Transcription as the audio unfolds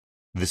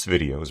This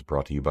video is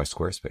brought to you by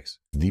Squarespace,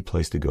 the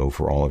place to go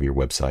for all of your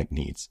website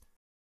needs.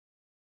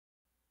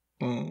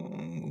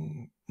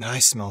 I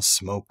smell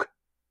smoke.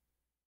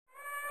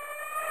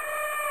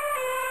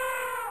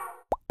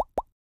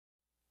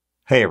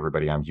 Hey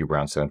everybody, I'm Hugh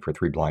Brownstone for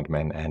Three Blind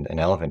Men and an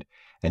Elephant.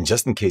 And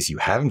just in case you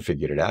haven't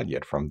figured it out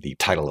yet from the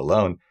title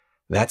alone,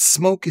 that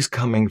smoke is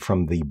coming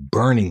from the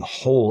burning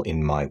hole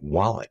in my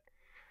wallet.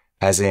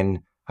 As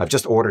in, I've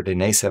just ordered an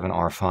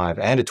a7R5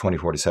 and a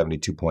 24-70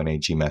 2.8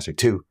 G Master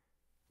 2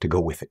 to go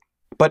with it.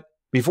 But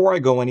before I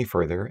go any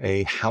further,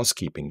 a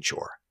housekeeping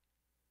chore.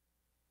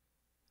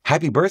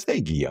 Happy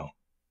birthday, Guillaume.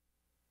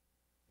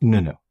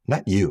 No,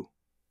 not you.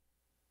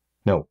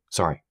 No,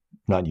 sorry,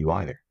 not you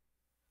either.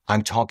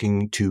 I'm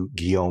talking to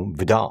Guillaume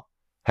Vidal.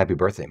 Happy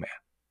birthday, man.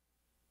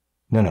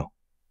 No,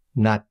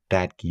 not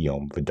that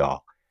Guillaume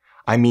Vidal.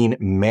 I mean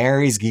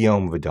Mary's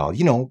Guillaume Vidal.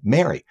 You know,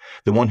 Mary,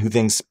 the one who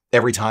thinks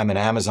every time an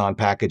Amazon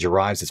package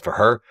arrives it's for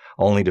her,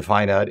 only to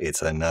find out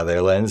it's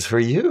another lens for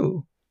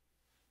you.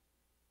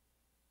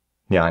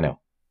 Yeah, I know.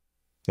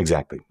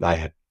 Exactly. I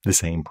had the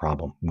same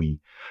problem. We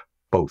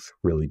both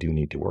really do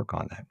need to work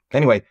on that.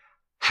 Anyway,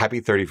 happy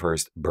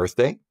 31st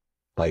birthday.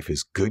 Life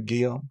is good,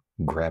 Guillaume.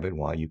 Grab it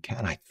while you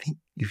can. I think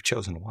you've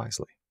chosen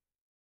wisely.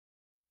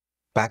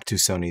 Back to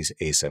Sony's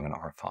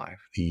a7R5.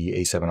 The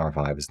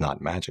a7R5 is not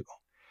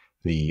magical.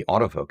 The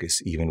autofocus,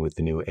 even with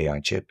the new AI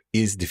chip,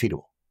 is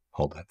defeatable.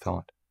 Hold that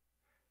thought.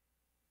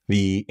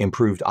 The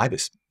improved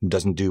IBIS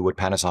doesn't do what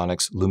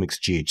Panasonic's Lumix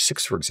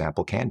GH6, for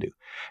example, can do.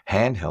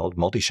 Handheld,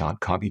 multi-shot,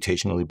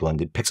 computationally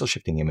blended,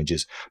 pixel-shifting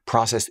images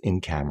processed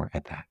in-camera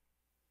at that.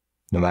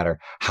 No matter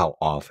how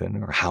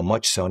often or how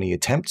much Sony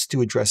attempts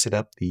to address it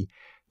up, the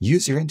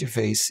user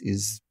interface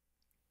is,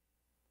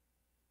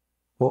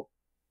 well,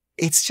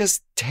 it's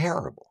just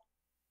terrible.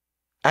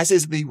 As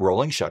is the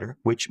rolling shutter,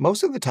 which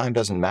most of the time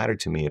doesn't matter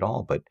to me at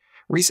all, but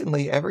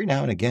recently, every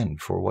now and again,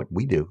 for what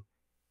we do,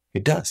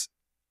 it does.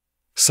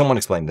 Someone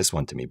explained this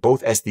one to me.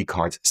 Both SD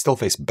cards still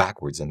face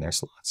backwards in their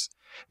slots.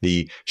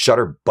 The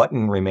shutter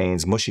button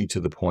remains mushy to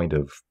the point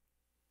of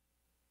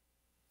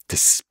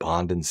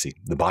despondency.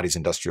 The body's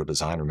industrial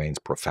design remains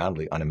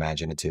profoundly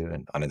unimaginative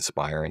and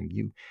uninspiring.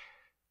 You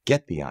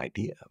get the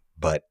idea,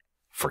 but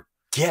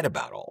forget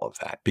about all of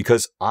that,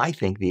 because I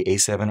think the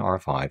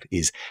a7R5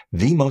 is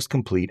the most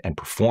complete and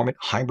performant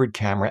hybrid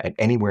camera at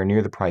anywhere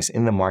near the price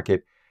in the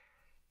market,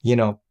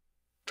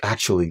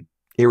 actually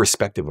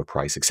irrespective of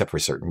price except for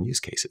certain use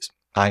cases.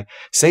 I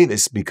say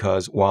this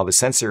because while the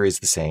sensor is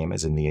the same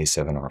as in the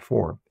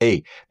a7R4,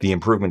 the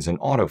improvements in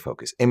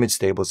autofocus, image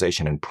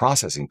stabilization, and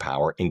processing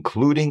power,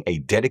 including a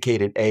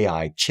dedicated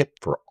AI chip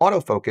for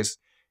autofocus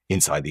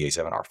inside the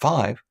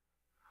a7R5,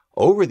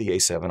 over the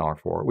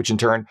a7R4, which in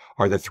turn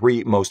are the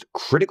three most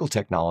critical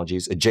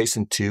technologies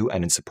adjacent to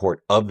and in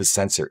support of the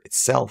sensor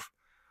itself,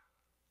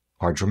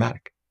 are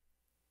dramatic.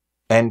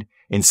 And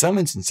in some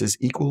instances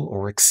equal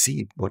or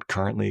exceed what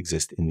currently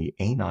exists in the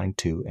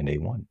A9 II and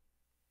A1.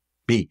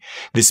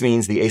 This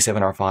means the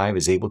a7R5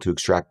 is able to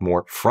extract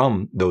more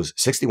from those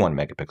 61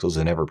 megapixels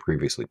than ever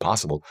previously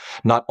possible,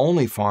 not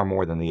only far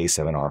more than the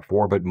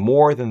a7R4, but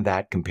more than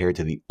that compared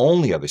to the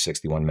only other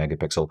 61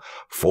 megapixel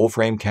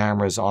full-frame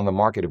cameras on the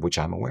market of which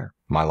I'm aware,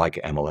 my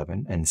Leica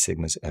M11 and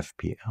Sigma's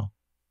FPL.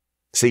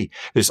 See,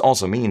 this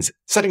also means,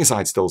 setting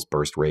aside still's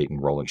burst rate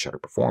and rolling shutter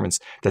performance,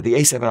 that the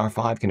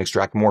a7R5 can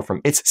extract more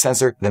from its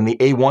sensor than the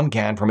A1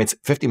 can from its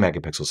 50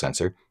 megapixel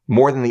sensor,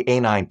 more than the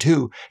A9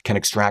 II can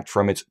extract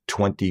from its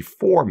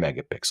 24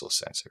 megapixel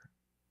sensor,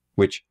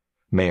 which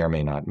may or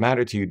may not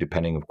matter to you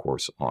depending, of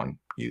course, on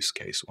use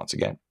case once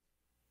again.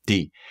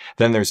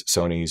 Then there's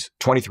Sony's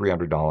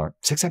 $2,300,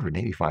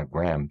 685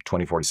 gram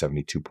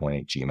 24-70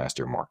 2.8 G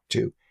Master Mark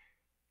II.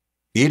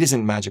 It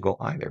isn't magical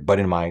either, but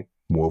in my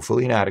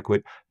woefully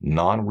inadequate,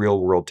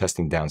 non-real-world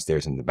testing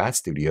downstairs in the Bat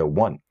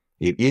Studio,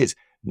 it is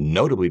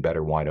notably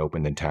better wide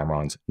open than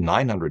Tamron's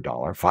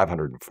 $900,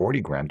 540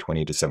 gram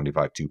 28-75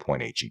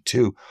 2.8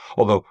 G2,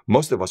 although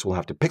most of us will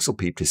have to pixel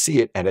peep to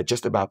see it, and at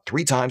just about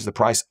 3 times the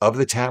price of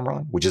the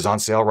Tamron, which is on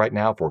sale right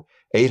now for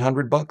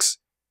 $800,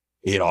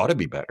 it ought to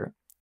be better.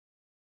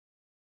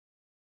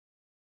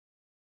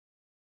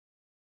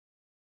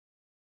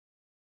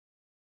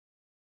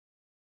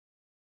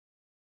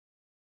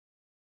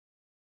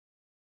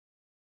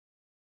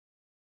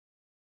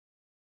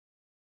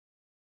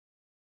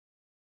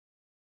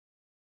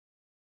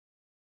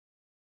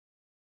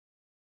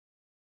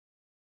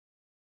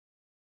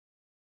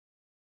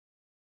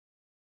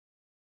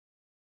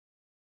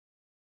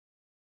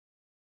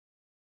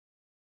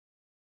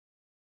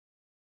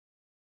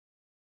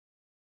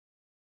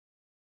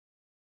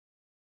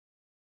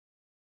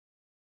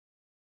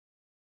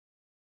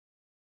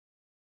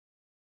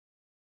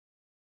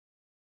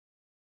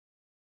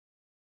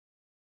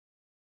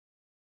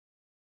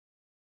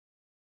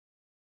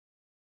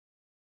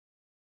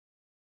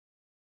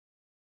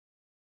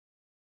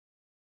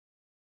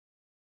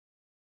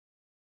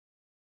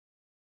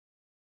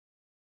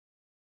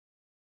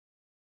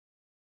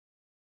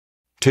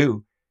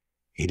 Two,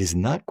 it is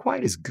not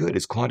quite as good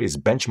as Claudia's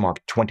benchmark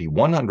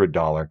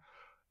 $2,100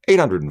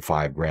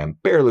 805 gram,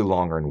 barely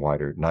longer and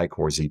wider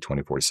Nikkor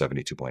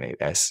Z24-70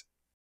 2.8S.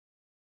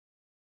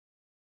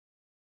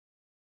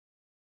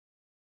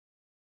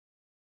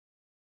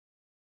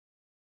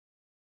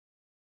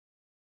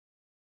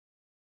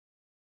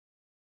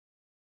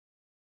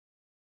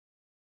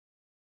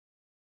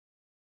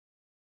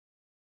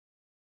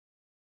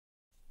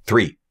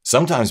 Three,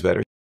 sometimes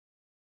better,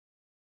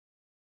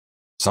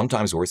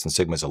 sometimes worse than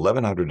Sigma's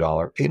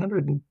 $1,100,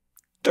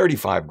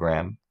 835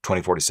 gram,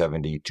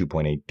 24-70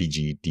 2.8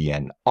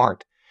 DGDN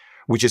art,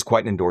 which is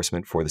quite an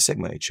endorsement for the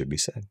Sigma, it should be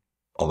said.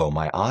 Although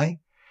my eye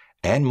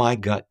and my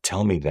gut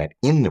tell me that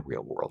in the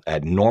real world,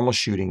 at normal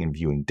shooting and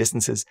viewing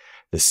distances,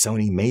 the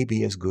Sony may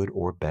be as good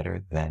or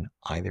better than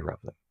either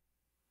of them,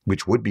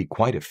 which would be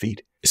quite a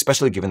feat,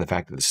 especially given the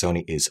fact that the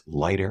Sony is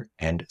lighter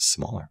and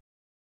smaller.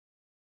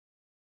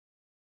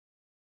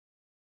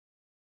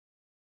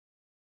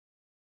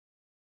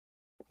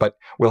 But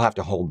we'll have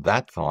to hold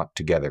that thought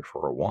together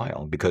for a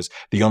while, because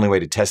the only way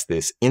to test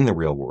this in the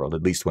real world,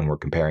 at least when we're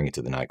comparing it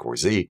to the Nikkor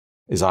Z,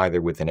 is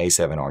either with an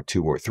a7R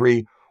 2 or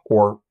 3,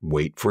 or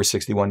wait for a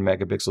 61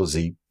 megapixel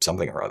Z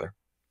something or other,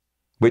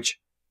 which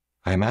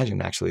I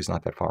imagine actually is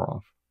not that far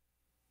off.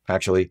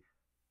 Actually,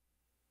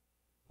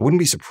 I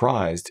wouldn't be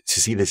surprised to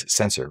see this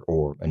sensor,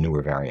 or a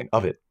newer variant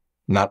of it,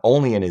 not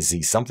only in a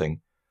Z something,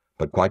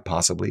 but quite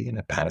possibly in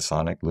a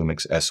Panasonic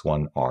Lumix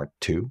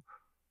S1R2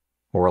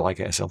 or a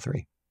Leica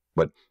SL3.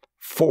 But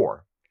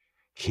 4,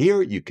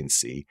 here you can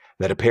see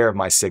that a pair of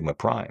my Sigma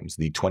primes,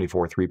 the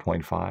 24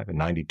 3.5 and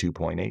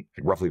 92.8,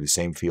 at roughly the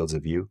same fields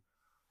of view,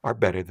 are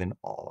better than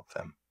all of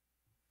them.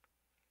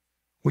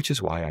 Which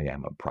is why I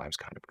am a primes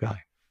kind of guy.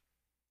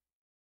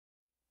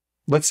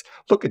 Let's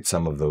look at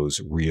some of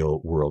those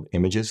real-world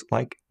images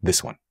like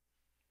this one.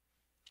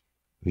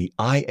 The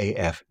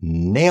IAF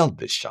nailed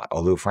this shot,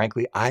 although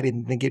frankly, I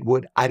didn't think it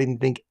would. I didn't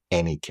think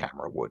any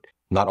camera would.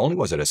 Not only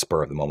was it a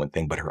spur-of-the-moment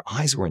thing, but her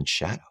eyes were in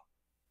shadow.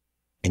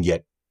 And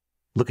yet,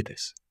 look at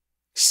this.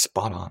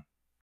 Spot on.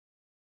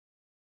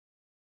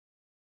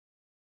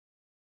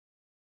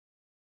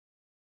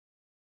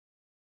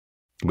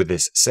 With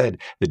this said,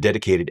 the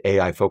dedicated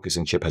AI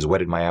focusing chip has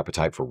whetted my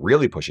appetite for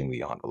really pushing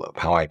the envelope.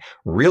 How I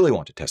really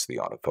want to test the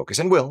autofocus,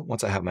 and will,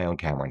 once I have my own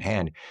camera in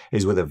hand,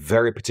 is with a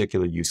very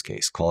particular use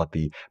case. Call it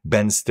the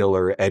Ben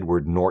Stiller,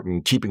 Edward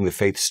Norton, keeping the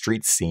faith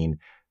street scene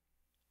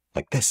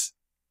like this.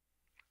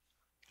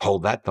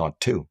 Hold that thought,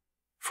 too,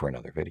 for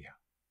another video.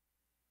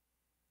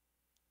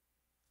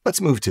 Let's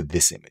move to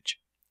this image.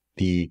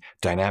 The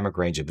dynamic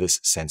range of this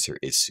sensor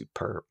is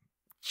superb.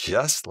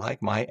 Just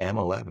like my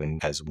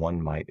M11, as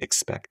one might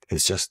expect.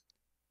 It's just,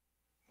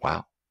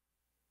 wow.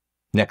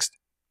 Next,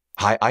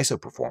 high ISO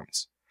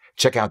performance.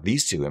 Check out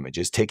these two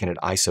images taken at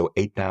ISO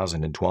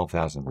 8000 and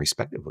 12,000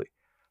 respectively.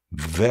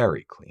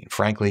 Very clean.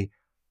 Frankly,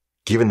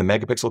 given the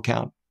megapixel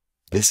count,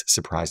 this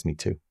surprised me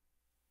too.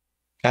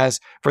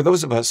 As for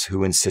those of us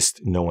who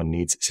insist no one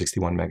needs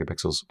 61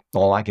 megapixels,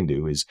 all I can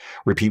do is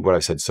repeat what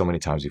I've said so many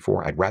times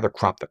before. I'd rather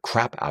crop the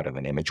crap out of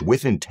an image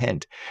with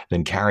intent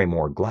than carry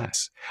more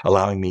glass,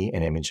 allowing me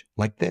an image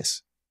like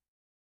this.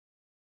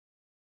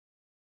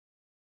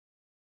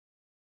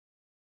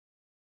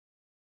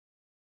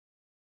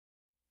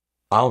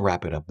 I'll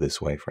wrap it up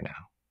this way for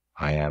now.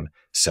 I am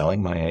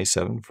selling my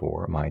a7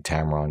 IV, my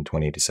Tamron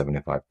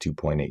 28-75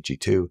 2.8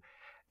 G2,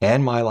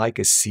 and my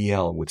Leica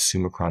CL with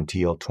Summicron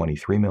TL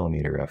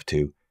 23mm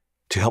f2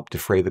 to help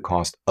defray the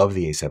cost of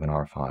the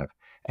a7R V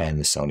and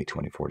the Sony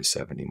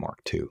 24-70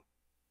 Mark II.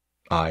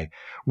 I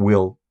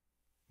will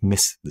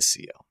miss the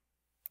CL.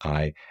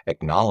 I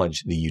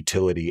acknowledge the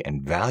utility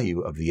and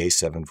value of the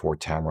a7 IV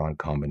Tamron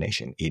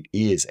combination. It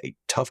is a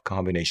tough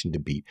combination to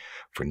beat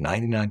for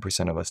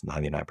 99% of us,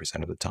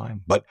 99% of the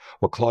time. But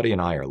what Claudia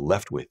and I are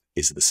left with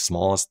is the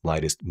smallest,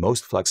 lightest,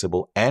 most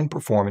flexible, and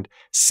performant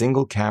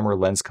single camera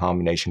lens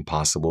combination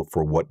possible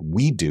for what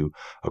we do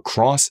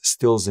across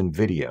stills and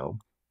video,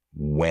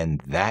 when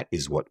that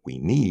is what we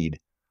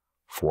need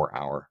for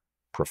our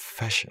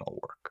professional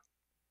work.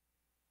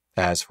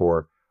 As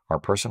for our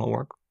personal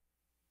work,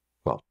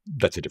 well,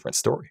 that's a different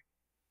story.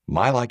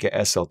 My Leica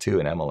SL2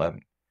 and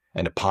M11,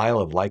 and a pile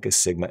of Leica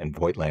Sigma and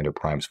Voigtlander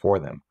primes for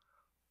them,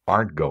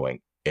 aren't going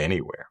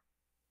anywhere.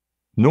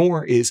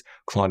 Nor is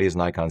Claudia's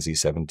Nikon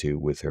Z7 II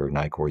with her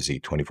Nikkor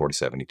Z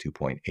 24-70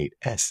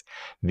 2.8S.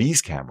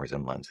 These cameras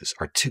and lenses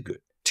are too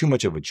good, too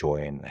much of a joy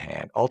in the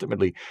hand,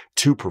 ultimately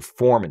too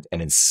performant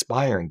and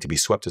inspiring to be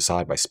swept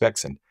aside by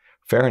specs, and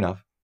fair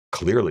enough,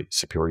 clearly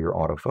superior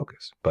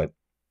autofocus. But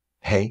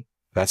hey,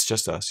 that's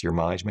just us. Your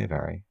mileage may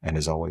vary, and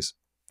as always,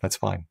 that's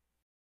fine.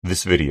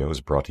 This video is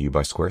brought to you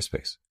by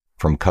Squarespace.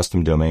 From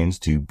custom domains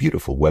to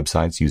beautiful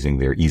websites using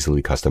their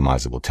easily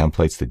customizable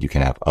templates that you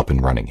can have up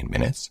and running in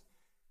minutes,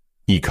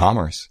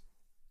 e-commerce,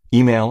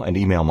 email and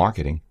email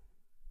marketing,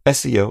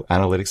 SEO,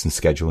 analytics, and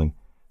scheduling,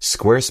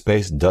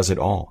 Squarespace does it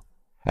all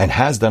and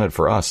has done it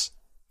for us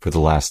for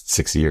the last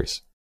 6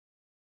 years.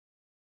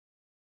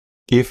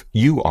 If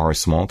you are a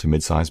small to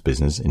mid-sized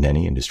business in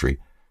any industry,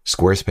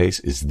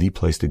 Squarespace is the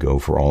place to go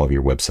for all of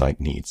your website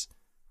needs.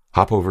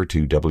 Hop over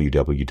to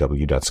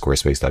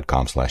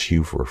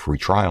www.squarespace.com/Hugh for a free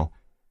trial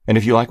And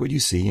if you like what you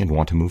see and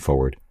want to move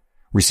forward,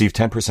 receive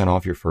 10%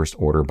 off your first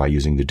order by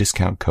using the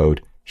discount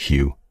code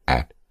HUGH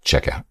at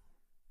checkout.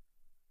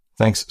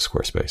 Thanks,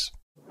 Squarespace.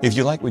 If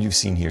you like what you've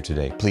seen here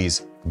today,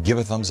 please give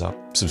a thumbs up,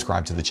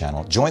 subscribe to the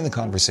channel, join the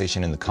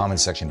conversation in the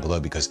comments section below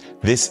because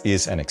this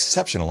is an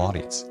exceptional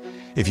audience.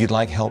 If you'd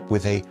like help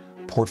with a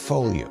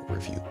portfolio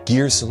review,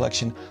 gear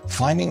selection,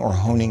 finding or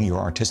honing your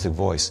artistic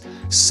voice,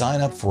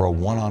 sign up for a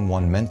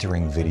one-on-one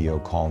mentoring video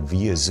call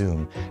via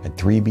Zoom at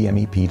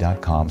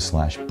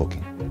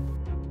 3bmep.com/booking.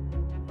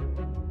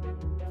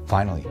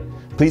 Finally,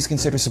 please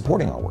consider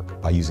supporting our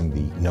work by using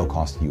the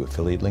no-cost-to-you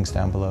affiliate links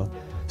down below,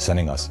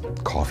 sending us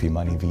coffee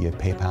money via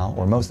PayPal,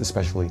 or most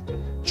especially,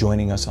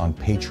 joining us on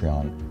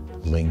Patreon,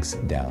 links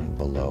down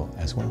below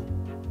as well.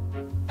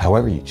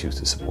 However you choose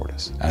to support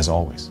us, as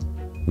always,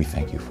 we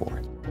thank you for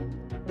it.